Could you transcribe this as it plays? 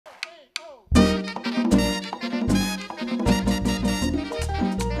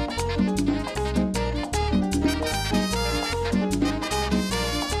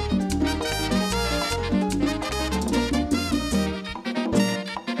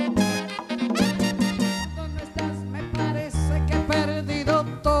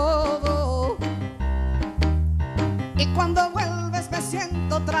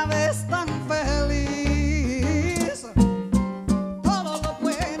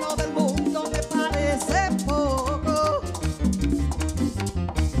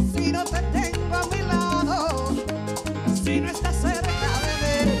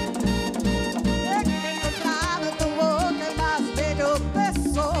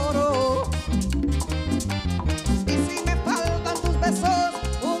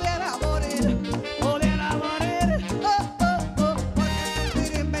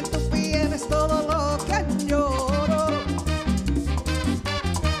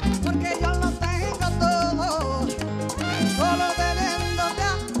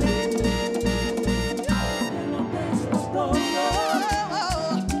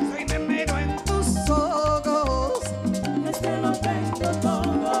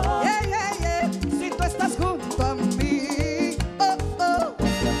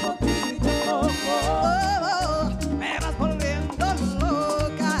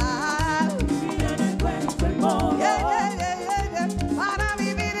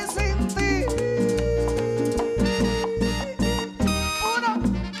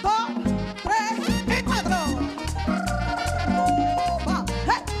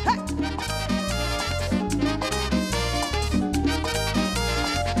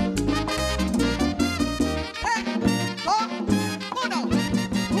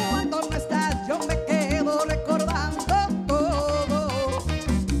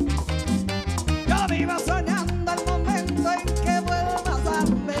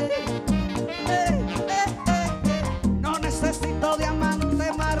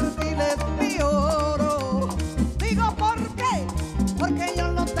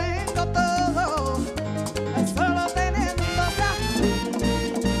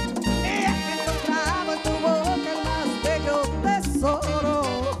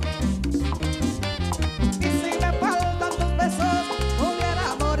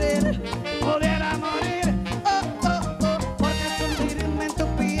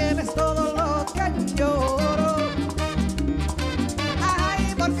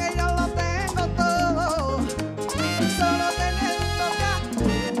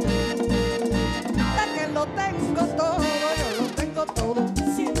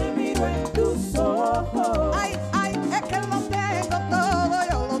ojos. Ay, ay, es que lo tengo todo,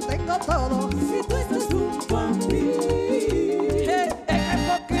 yo lo tengo todo. Si tú estás junto a mí, Es que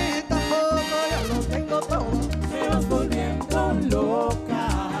poquito a poco yo lo tengo todo. me vas volviendo loca.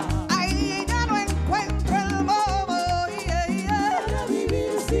 Ay, ya no encuentro el modo, Para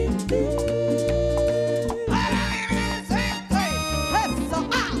vivir sin ti. para vivir sin ti. Eso,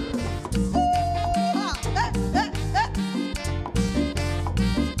 ah,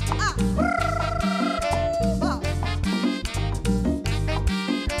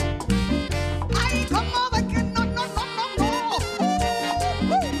 ay, como de que no, no, no, no, no.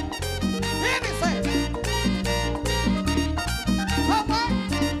 Y dice, ¿cómo es?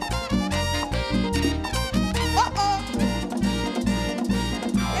 Oh, oh.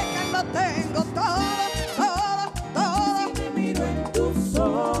 Es que lo tengo todo, todo, todo. Te miro en tus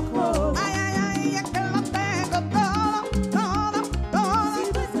ojos. Ay, ay, ay, es que lo tengo todo, todo, todo. Si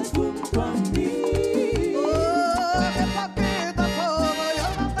tú estás junto a mí, Que poquito a poco yo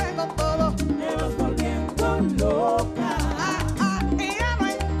lo tengo todo. me vas volviendo loca. Ah, ah, y ya no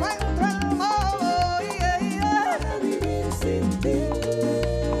encuentro el modo, Para vivir sin ti.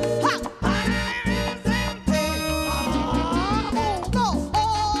 ja, para vivir sin ti. Ah, mundo,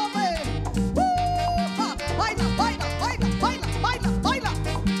 hombre. Ja, baila, baila, baila, baila, baila, baila.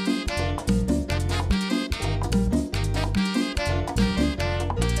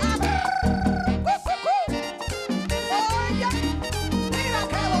 Oye, mira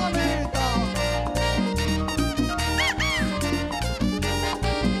qué bonito.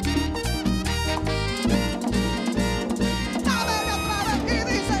 A ver otra vez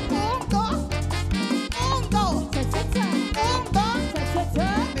y dice punto, punto, punto.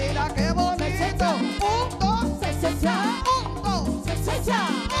 Mira qué bonito. Punto, punto, punto.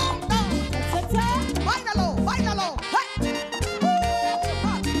 Báilalo, báilalo. ¡Hey!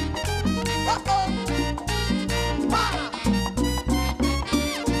 Oh, oh. Para.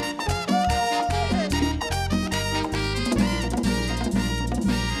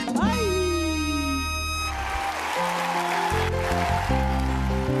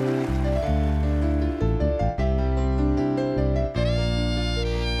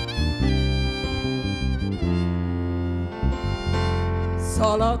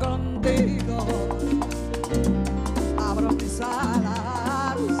 Solo contigo abro mis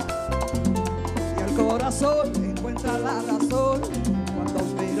alas y el corazón encuentra la razón cuando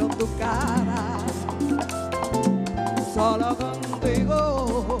miro tu cara. Solo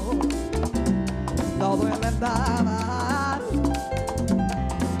contigo todo es verdad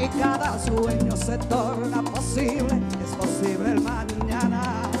y cada sueño se torna posible. Es posible el mañana.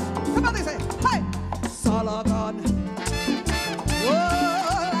 ¿Cómo dice? ¡Hey! Solo con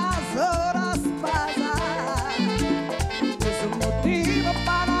las horas pasan, es un motivo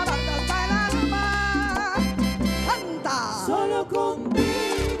para darte el alma. Canta. Solo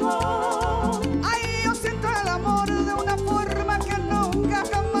contigo. Ay, yo siento el amor de una forma que nunca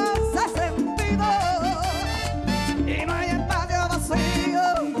jamás he sentido. Y no hay espacio vacío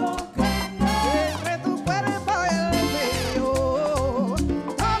entre tu cuerpo y el mío.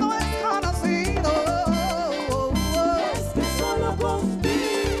 Todo es conocido. Es que solo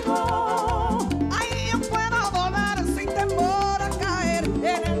contigo. Ay, yo puedo volar sin temor a caer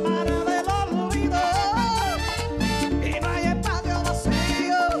en el mar del olvido. Y no hay espacio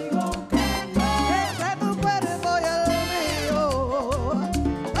vacío entre tu cuerpo y el mío.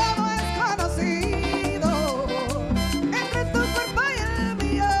 Todo es conocido entre tu cuerpo y el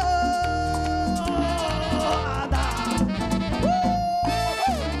mío.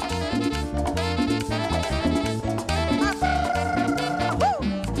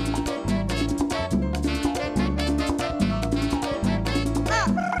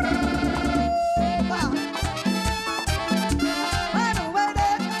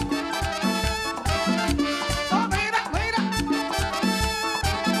 Oh, mira, mira.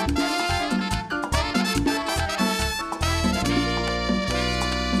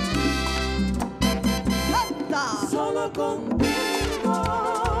 Canta. Solo contigo.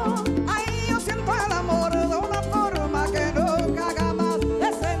 Ay, yo siento el amor de una forma que nunca jamás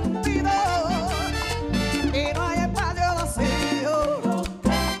he sentido. Y no hay espacio vacío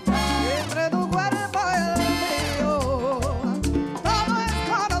entre tu cuerpo y el mío. Todo es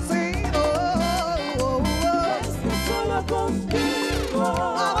conocido. Es que solo contigo.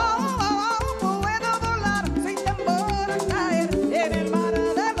 Puedo volar sin temor a caer en el mar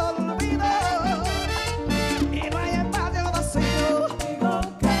del olvido. Y no hay espacio vacío.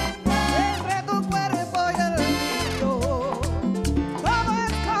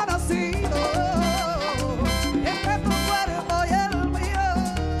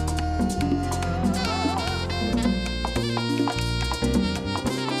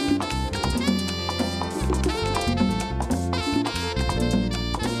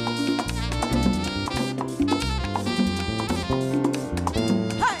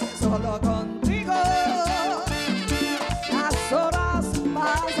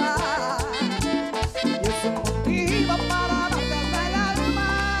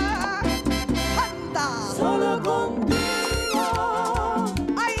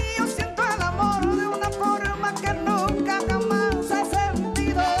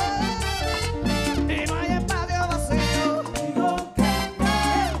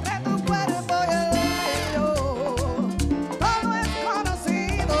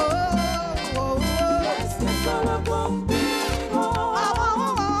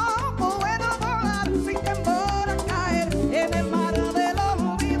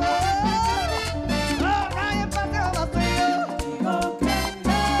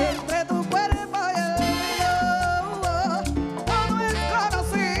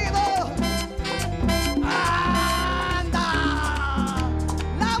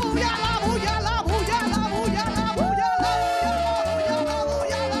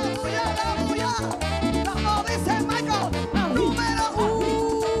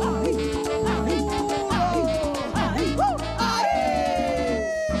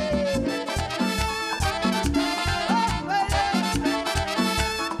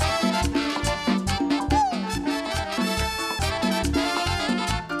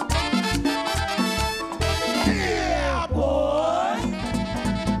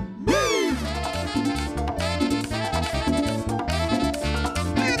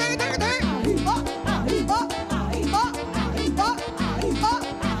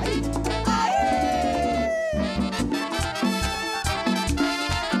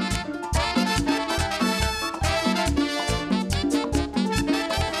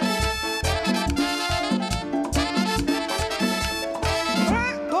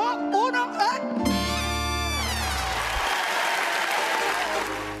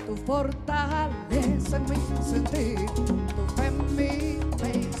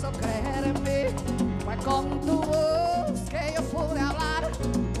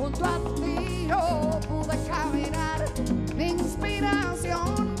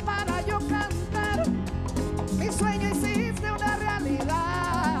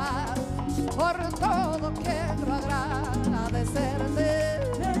 quiero